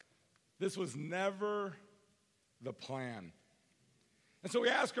This was never the plan. And so we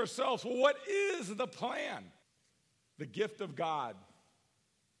ask ourselves, well, what is the plan? The gift of God.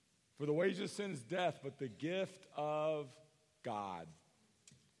 For the wages of sin is death, but the gift of God.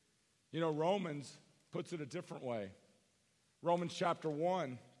 You know, Romans puts it a different way. Romans chapter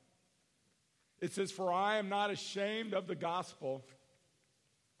 1. It says, "For I am not ashamed of the gospel,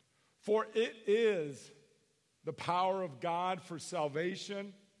 for it is the power of God for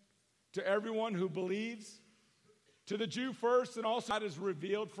salvation to everyone who believes, to the Jew first, and also that is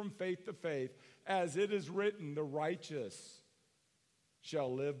revealed from faith to faith, as it is written, the righteous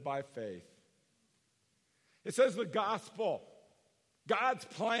shall live by faith." It says the gospel, God's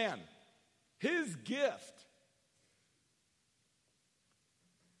plan, his gift.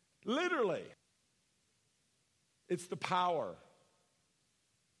 Literally, it's the power.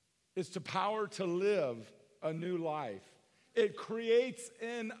 It's the power to live a new life. It creates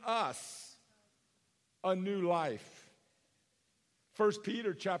in us a new life. 1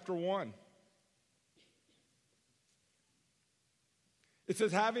 Peter chapter 1. It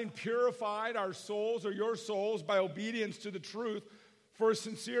says, "Having purified our souls, or your souls, by obedience to the truth, for a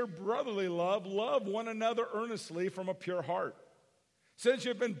sincere brotherly love, love one another earnestly from a pure heart. Since you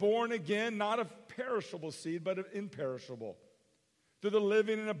have been born again, not of perishable seed, but of imperishable, through the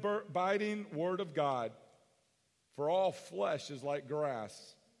living and abiding word of God. For all flesh is like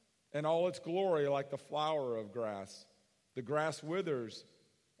grass, and all its glory like the flower of grass. The grass withers,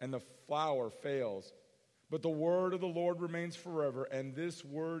 and the flower fails. But the word of the Lord remains forever, and this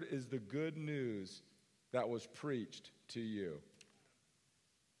word is the good news that was preached to you."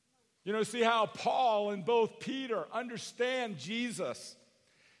 You know, see how Paul and both Peter understand Jesus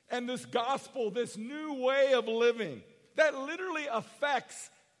and this gospel, this new way of living that literally affects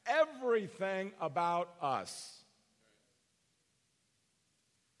everything about us.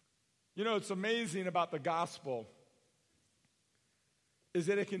 You know, it's amazing about the gospel is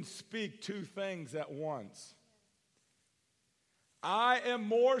that it can speak two things at once. I am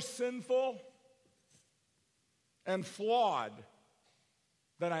more sinful and flawed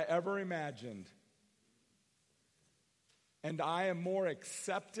than I ever imagined. And I am more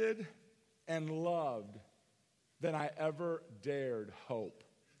accepted and loved than I ever dared hope.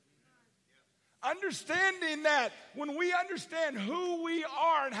 Understanding that when we understand who we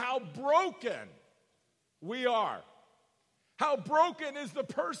are and how broken we are, how broken is the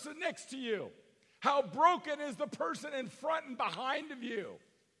person next to you, how broken is the person in front and behind of you,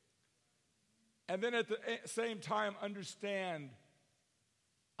 and then at the same time understand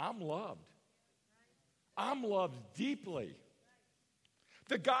I'm loved. I'm loved deeply.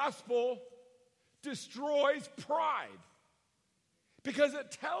 The gospel destroys pride because it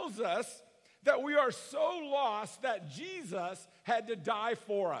tells us that we are so lost that Jesus had to die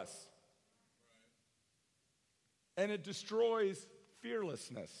for us. And it destroys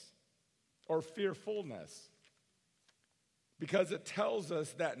fearlessness or fearfulness because it tells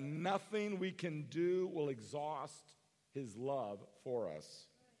us that nothing we can do will exhaust his love for us.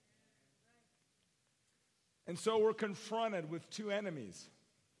 And so we're confronted with two enemies: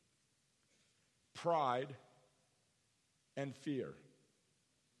 pride and fear.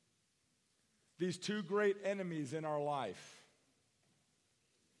 These two great enemies in our life.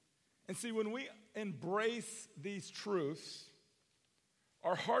 And see, when we embrace these truths,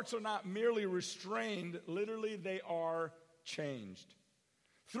 our hearts are not merely restrained, literally they are changed.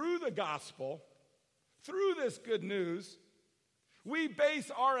 Through the gospel, through this good news, we base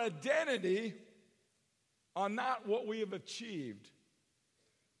our identity on not what we have achieved,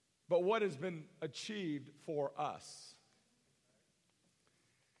 but what has been achieved for us.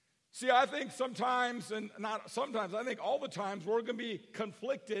 See, I think sometimes, and not sometimes, I think all the times we're going to be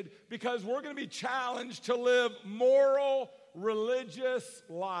conflicted because we're going to be challenged to live moral, religious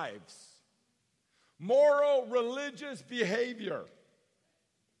lives. Moral, religious behavior.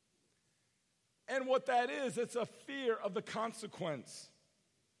 And what that is, it's a fear of the consequence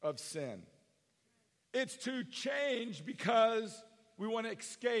of sin. It's to change because we want to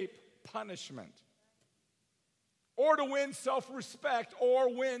escape punishment, or to win self-respect,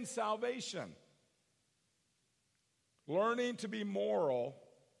 or win salvation. Learning to be moral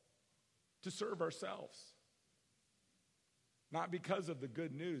to serve ourselves. Not because of the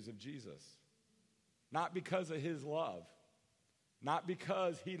good news of Jesus. Not because of his love. Not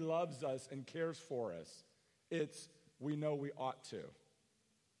because he loves us and cares for us. It's we know we ought to.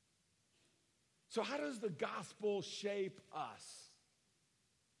 So how does the gospel shape us?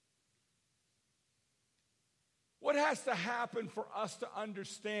 What has to happen for us to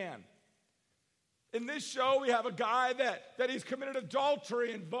understand In this show, we have a guy that he's committed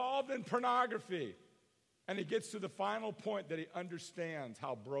adultery, involved in pornography. And he gets to the final point that he understands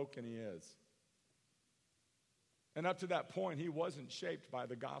how broken he is. And up to that point, he wasn't shaped by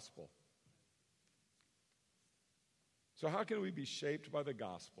the gospel. So how can we be shaped by the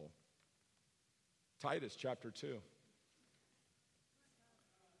gospel? Titus chapter 2.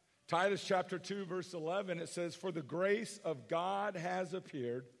 Titus chapter 2, verse 11, it says, "For the grace of God has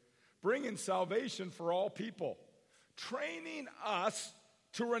appeared, bringing salvation for all people, training us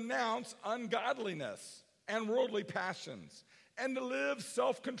to renounce ungodliness and worldly passions, and to live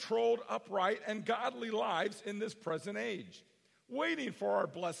self-controlled, upright, and godly lives in this present age, waiting for our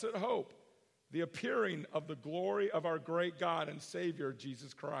blessed hope, the appearing of the glory of our great God and Savior,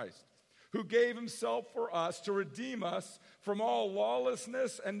 Jesus Christ, who gave himself for us to redeem us from all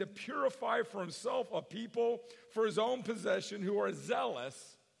lawlessness and to purify for himself a people for his own possession who are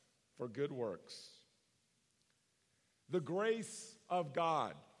zealous for good works." The grace of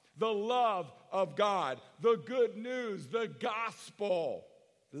God, the love of God, the good news, the gospel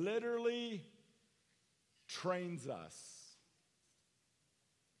literally trains us.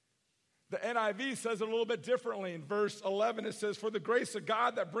 The NIV says it a little bit differently. In verse 11, it says, "For the grace of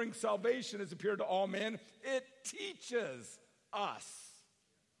God that brings salvation has appeared to all men. It teaches us."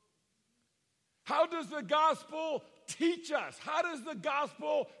 How does the gospel teach us? How does the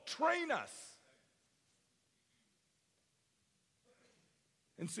gospel train us?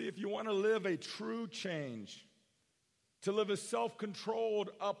 And see, if you want to live a true change, to live a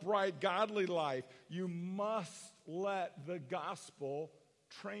self-controlled, upright, godly life, you must let the gospel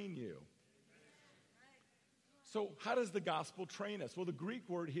train you. So how does the gospel train us? Well, the Greek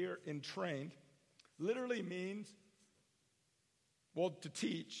word here in trained literally means, to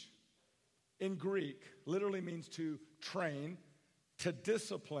teach in Greek literally means to train, to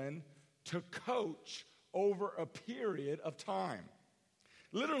discipline, to coach over a period of time.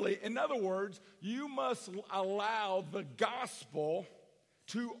 Literally, in other words, you must allow the gospel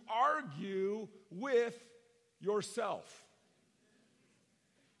to argue with yourself.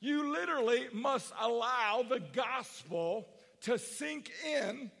 You literally must allow the gospel to sink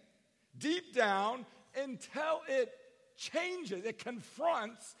in deep down until it changes, it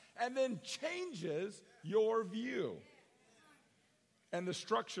confronts, and then changes your view and the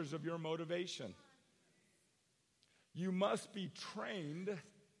structures of your motivation. You must be trained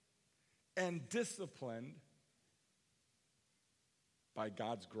and disciplined by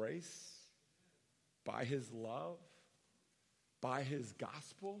God's grace, by his love, by his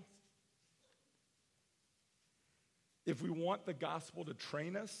gospel. If we want the gospel to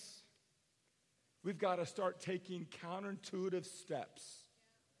train us, we've got to start taking counterintuitive steps.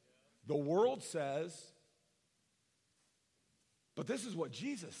 The world says, but this is what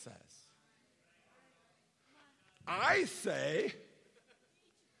Jesus says. I say,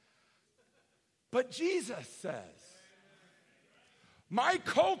 but Jesus says. My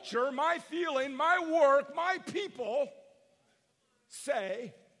culture, my feeling, my work, my people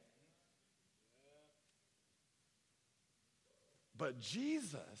say, but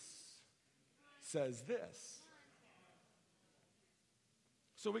Jesus says this.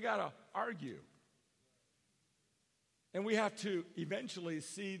 So we got to argue. And we have to eventually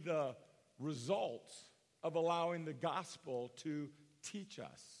see the results of allowing the gospel to teach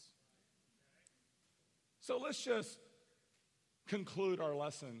us. So let's just conclude our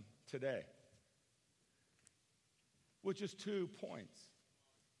lesson today with just 2 points: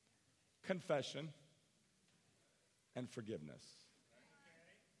 confession and forgiveness.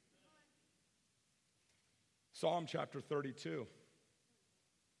 Psalm chapter 32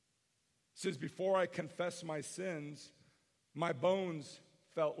 says, "Before I confessed my sins, my bones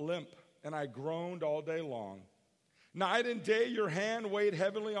felt limp, and I groaned all day long. Night and day your hand weighed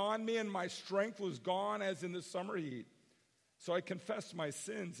heavily on me, and my strength was gone as in the summer heat. So I confessed my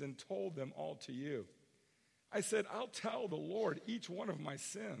sins and told them all to you. I said, I'll tell the Lord each one of my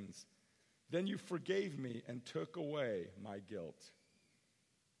sins. Then you forgave me and took away my guilt."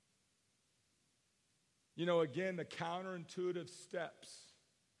 You know, again, the counterintuitive steps: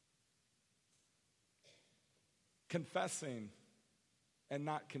 confessing and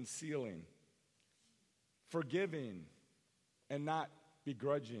not concealing, forgiving and not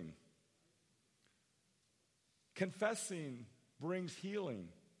begrudging. Confessing brings healing.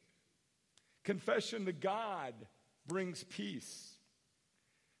 Confession to God brings peace.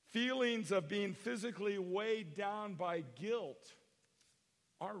 Feelings of being physically weighed down by guilt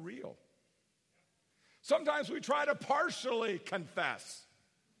are real. Sometimes we try to partially confess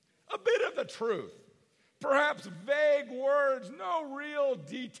a bit of the truth, perhaps vague words, no real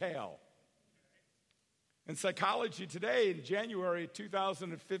detail. In Psychology Today, in January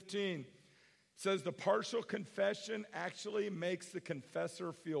 2015, says the partial confession actually makes the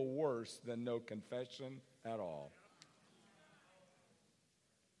confessor feel worse than no confession at all.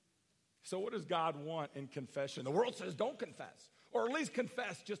 So what does God want in confession? The world says don't confess, or at least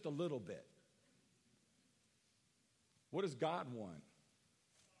confess just a little bit. What does God want?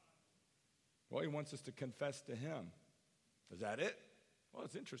 Well, he wants us to confess to him. Is that it? Well,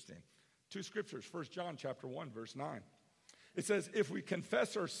 it's interesting. Two scriptures, 1 John chapter 1, verse 9. It says, if we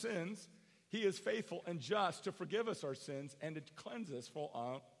confess our sins, he is faithful and just to forgive us our sins and to cleanse us from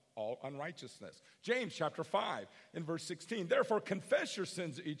all unrighteousness. James chapter 5 in verse 16. Therefore, confess your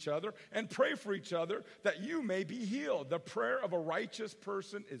sins to each other and pray for each other that you may be healed. The prayer of a righteous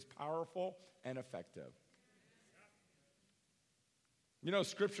person is powerful and effective. You know,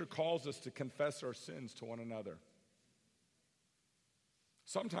 Scripture calls us to confess our sins to one another.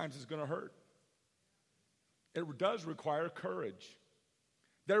 Sometimes it's going to hurt. It does require courage.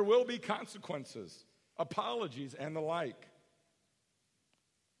 There will be consequences, apologies, and the like.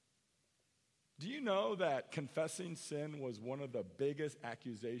 Do you know that confessing sin was one of the biggest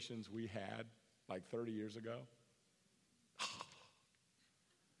accusations we had like 30 years ago?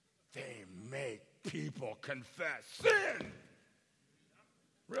 They make people confess sin.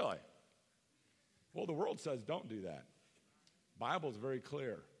 Really? Well, the world says don't do that. Bible's very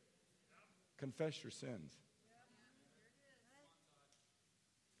clear. Confess your sins.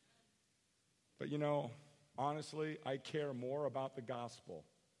 But you know, honestly, I care more about the gospel.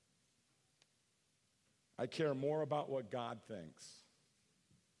 I care more about what God thinks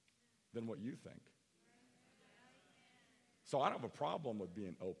than what you think. So I don't have a problem with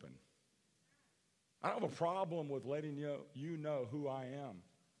being open. I don't have a problem with letting you know who I am.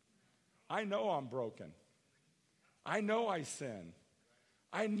 I know I'm broken. I know I sin.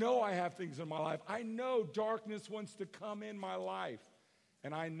 I know I have things in my life. I know darkness wants to come in my life.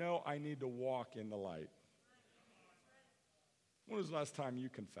 And I know I need to walk in the light. When was the last time you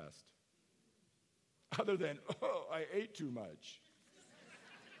confessed? Other than, oh, I ate too much.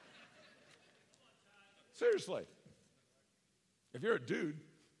 Seriously. If you're a dude,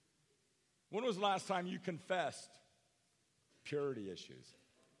 when was the last time you confessed purity issues?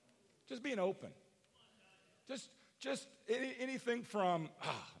 Just being open. Just anything from,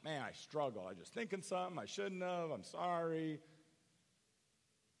 man, I struggle. I just thinking something I shouldn't have. I'm sorry.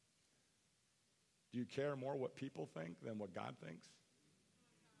 Do you care more what people think than what God thinks?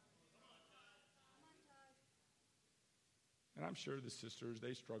 And I'm sure the sisters,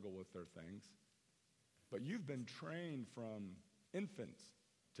 they struggle with their things. But you've been trained from infants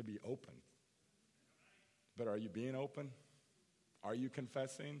to be open. But are you being open? Are you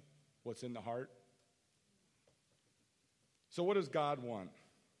confessing what's in the heart? So what does God want?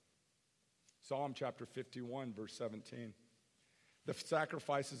 Psalm chapter 51, verse 17. The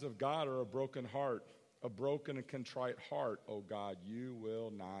sacrifices of God are a broken heart, a broken and contrite heart, O God, you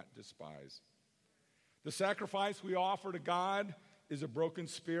will not despise. The sacrifice we offer to God is a broken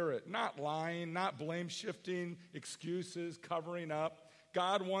spirit, not lying, not blame shifting, excuses, covering up.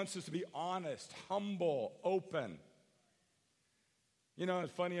 God wants us to be honest, humble, open. You know,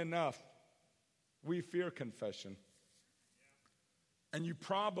 funny enough, we fear confession. And you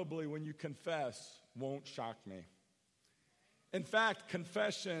probably, when you confess, won't shock me. In fact,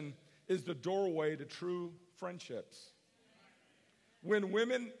 confession is the doorway to true friendships. When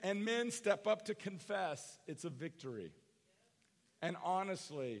women and men step up to confess, it's a victory. And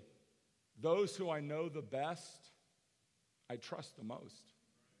honestly, those who I know the best, I trust the most.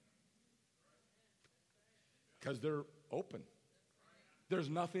 Because they're open. There's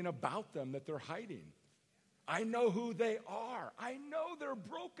nothing about them that they're hiding. I know who they are. I know they're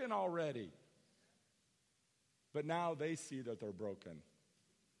broken already. But now they see that they're broken.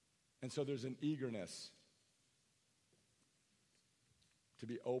 And so there's an eagerness to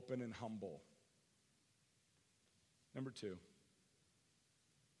be open and humble. Number 2,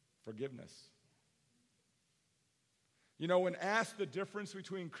 forgiveness. You know, when asked the difference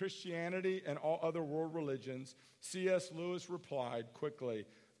between Christianity and all other world religions, C.S. Lewis replied quickly,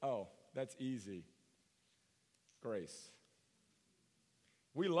 oh, that's easy. Grace.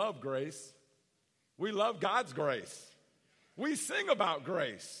 We love grace. We love God's grace. We sing about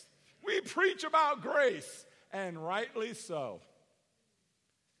grace. We preach about grace, and rightly so.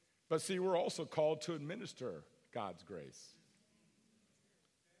 But see, we're also called to administer God's grace.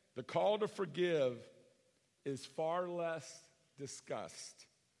 The call to forgive is far less discussed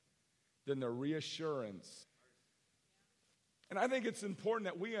than the reassurance. And I think it's important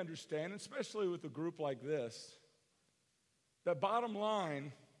that we understand, especially with a group like this, that bottom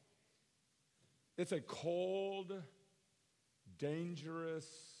line, It's a cold, dangerous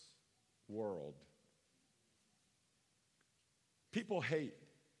world. People hate.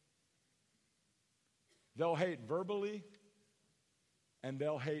 They'll hate verbally and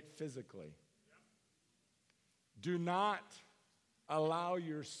they'll hate physically. Do not allow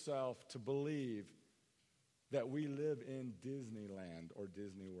yourself to believe that we live in Disneyland or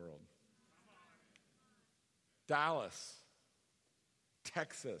Disney World. Dallas,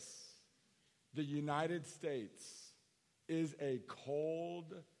 Texas, the United States is a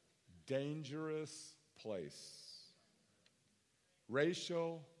cold, dangerous place.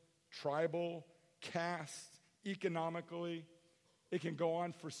 Racial, tribal, caste, economically, it can go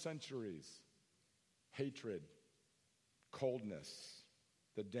on for centuries. Hatred, coldness,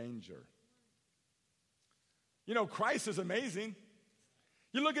 the danger. You know, Christ is amazing.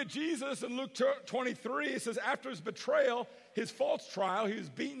 You look at Jesus in Luke 23, it says after his betrayal, his false trial, he was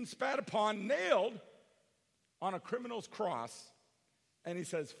beaten, spat upon, nailed on a criminal's cross. And he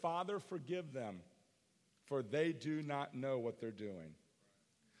says, Father, forgive them, for they do not know what they're doing.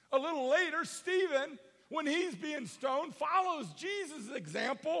 A little later, Stephen, when he's being stoned, follows Jesus'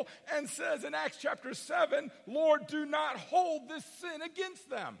 example and says in Acts chapter 7, Lord, do not hold this sin against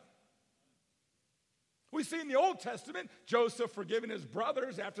them. We see in the Old Testament, Joseph forgiving his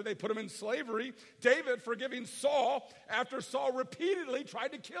brothers after they put him in slavery. David forgiving Saul after Saul repeatedly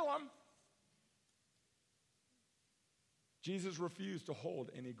tried to kill him. Jesus refused to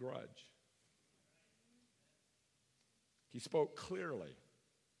hold any grudge. He spoke clearly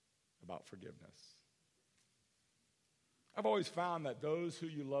about forgiveness. I've always found that those who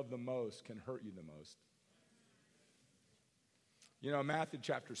you love the most can hurt you the most. You know, Matthew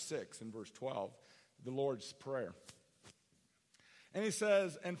chapter 6 and verse 12, the Lord's Prayer. And he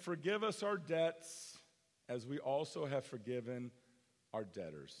says, and forgive us our debts as we also have forgiven our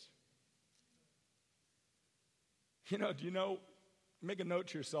debtors. Do you know, make a note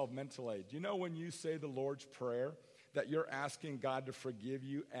to yourself mentally. Do you know when you say the Lord's Prayer that you're asking God to forgive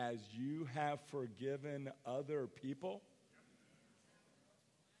you as you have forgiven other people?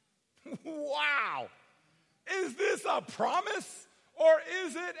 Wow! Is this a promise or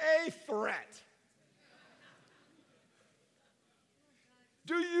is it a threat?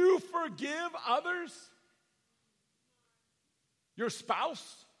 Do you forgive others? Your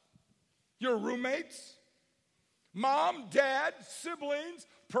spouse? Your roommates? Mom, dad, siblings?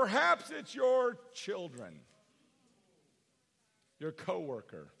 Perhaps it's your children. Your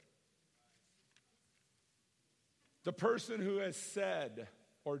coworker. The person who has said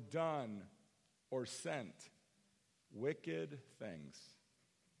or done or sent wicked things.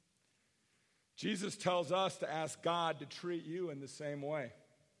 Jesus tells us to ask God to treat you in the same way.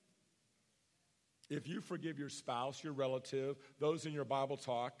 If you forgive your spouse, your relative, those in your Bible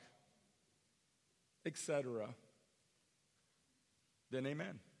talk, etc., then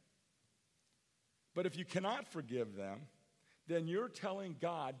amen. But if you cannot forgive them, then you're telling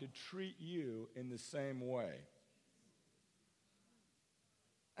God to treat you in the same way.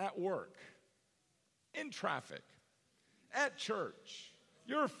 At work, in traffic, at church,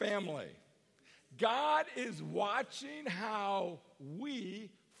 your family. God is watching how we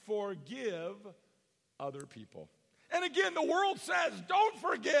forgive other people. And again, the world says, don't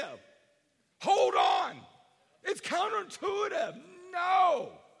forgive. Hold on. It's counterintuitive.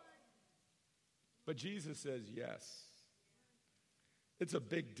 No. But Jesus says yes. It's a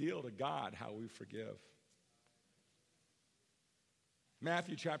big deal to God how we forgive.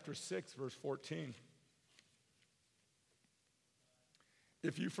 Matthew chapter 6, verse 14.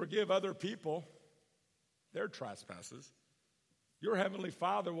 If you forgive other people their trespasses, your heavenly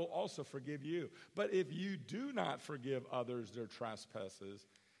Father will also forgive you. But if you do not forgive others their trespasses,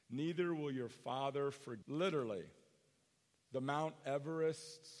 neither will your Father forgive. Literally, the Mount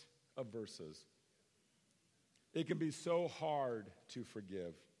Everest of verses. It can be so hard to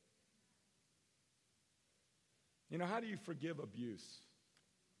forgive. You know, how do you forgive abuse,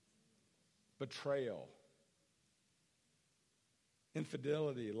 betrayal,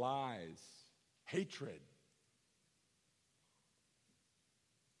 infidelity, lies, hatred?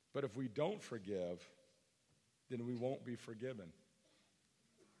 But if we don't forgive, then we won't be forgiven.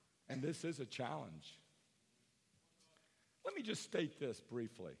 And this is a challenge. Let me just state this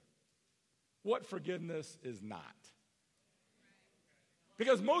briefly. What forgiveness is not.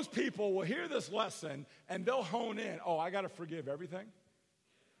 Because most people will hear this lesson and they'll hone in, oh, I got to forgive everything.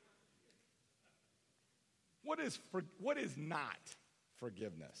 What is not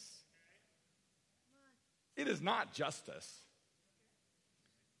forgiveness? It is not justice.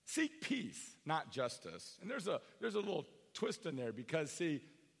 Seek peace, not justice. And there's a little twist in there because, see,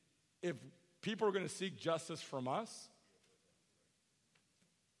 if People are going to seek justice from us.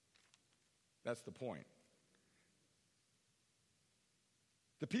 That's the point.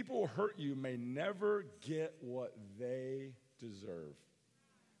 The people who hurt you may never get what they deserve.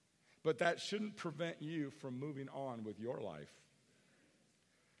 But that shouldn't prevent you from moving on with your life.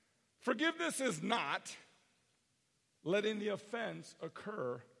 Forgiveness is not letting the offense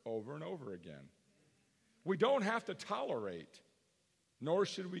occur over and over again. We don't have to tolerate, nor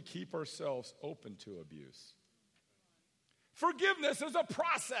should we keep ourselves open to abuse. Forgiveness is a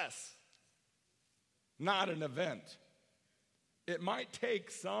process, not an event. It might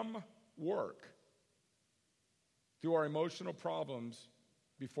take some work through our emotional problems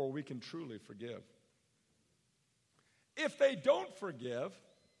before we can truly forgive. If they don't forgive,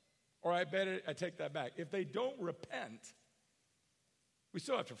 or I take that back, if they don't repent, we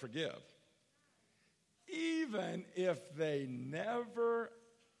still have to forgive. Even if they never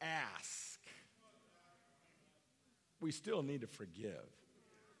ask, we still need to forgive.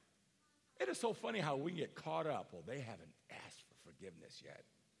 It is so funny how we get caught up. Well, they haven't asked for forgiveness yet.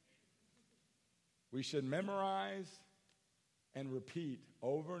 We should memorize and repeat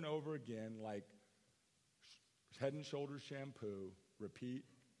over and over again, like Head and Shoulders shampoo. Repeat,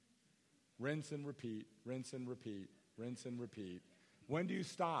 rinse and repeat, rinse and repeat, rinse and repeat. When do you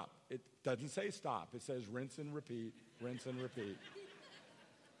stop? It doesn't say stop. It says rinse and repeat, rinse and repeat.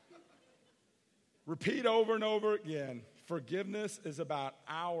 Repeat over and over again. Forgiveness is about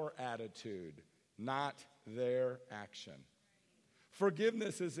our attitude, not their action.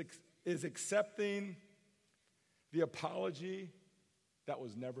 Forgiveness is accepting the apology that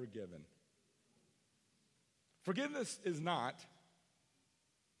was never given. Forgiveness is not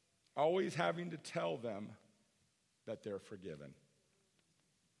always having to tell them that they're forgiven.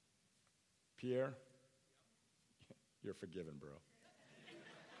 Pierre, you're forgiven, bro.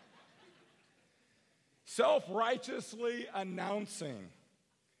 Self-righteously announcing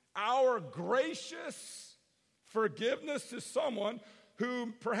our gracious forgiveness to someone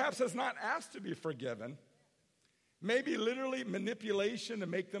who perhaps has not asked to be forgiven may be literally manipulation to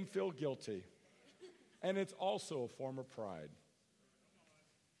make them feel guilty. And it's also a form of pride.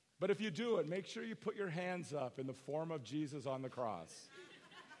 But if you do it, make sure you put your hands up in the form of Jesus on the cross.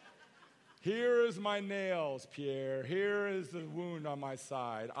 Here is my nails, Pierre. Here is the wound on my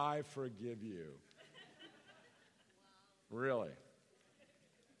side. I forgive you. Really.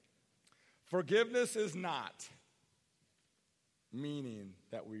 Forgiveness is not meaning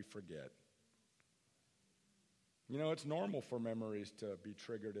that we forget. You know, it's normal for memories to be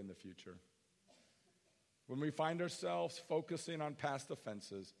triggered in the future. When we find ourselves focusing on past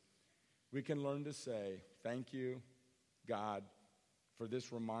offenses, we can learn to say, thank you, God, for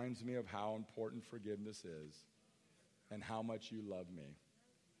this reminds me of how important forgiveness is and how much you love me.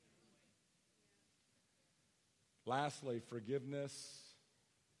 Lastly, forgiveness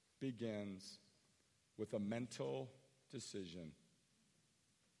begins with a mental decision.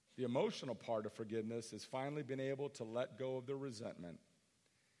 The emotional part of forgiveness is finally being able to let go of the resentment.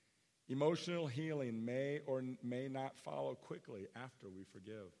 Emotional healing may or may not follow quickly after we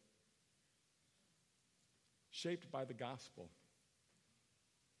forgive. Shaped by the gospel.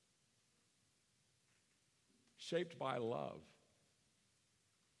 Shaped by love.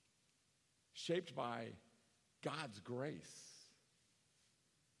 Shaped by God's grace.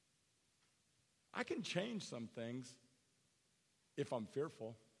 I can change some things if I'm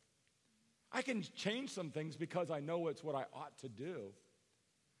fearful. I can change some things because I know it's what I ought to do.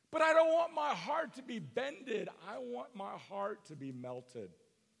 But I don't want my heart to be bended. I want my heart to be melted.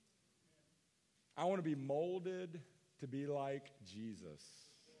 I want to be molded to be like Jesus.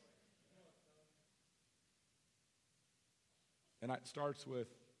 And it starts with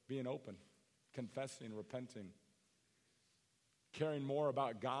being open, confessing, repenting, caring more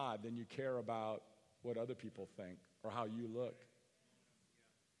about God than you care about what other people think or how you look.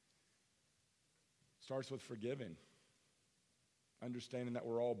 Starts with forgiving, understanding that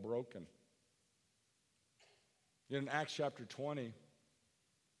we're all broken. In Acts chapter 20,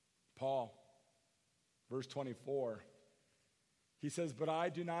 Paul, verse 24, he says, "But I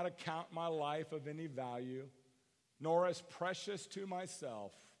do not account my life of any value, nor as precious to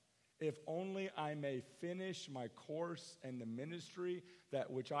myself, if only I may finish my course and the ministry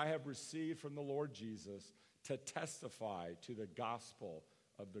that which I have received from the Lord Jesus, to testify to the gospel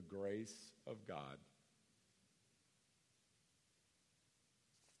of the grace of God."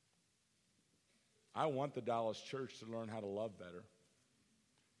 I want the Dallas church to learn how to love better.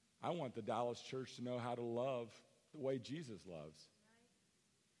 I want the Dallas church to know how to love the way Jesus loves.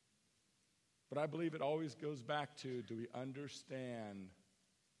 But I believe it always goes back to, do we understand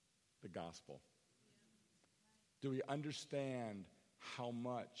the gospel? Do we understand how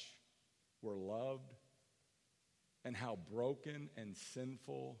much we're loved and how broken and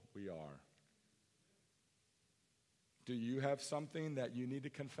sinful we are? Do you have something that you need to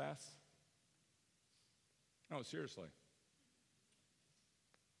confess? No, seriously.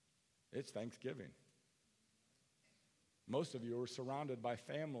 It's Thanksgiving. Most of you are surrounded by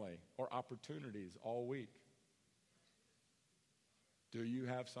family or opportunities all week. Do you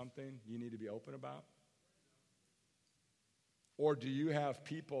have something you need to be open about? Or do you have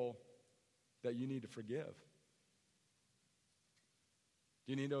people that you need to forgive?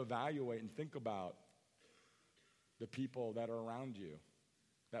 You need to evaluate and think about the people that are around you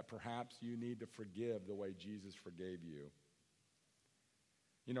that perhaps you need to forgive the way Jesus forgave you.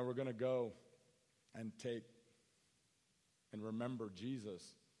 You know, we're going to go and take and remember Jesus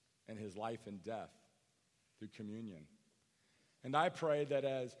and his life and death through communion. And I pray that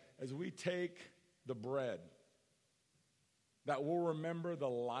as we take the bread, that we'll remember the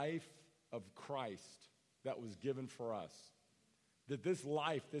life of Christ that was given for us. That this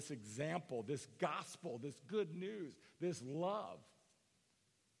life, this example, this gospel, this good news, this love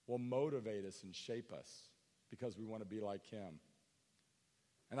will motivate us and shape us because we want to be like him.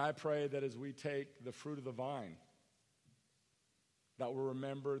 And I pray that as we take the fruit of the vine, that we'll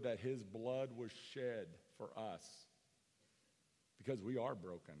remember that his blood was shed for us because we are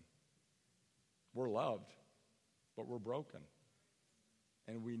broken. We're loved, but we're broken.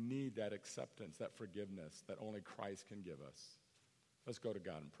 And we need that acceptance, that forgiveness that only Christ can give us. Let's go to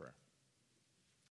God in prayer.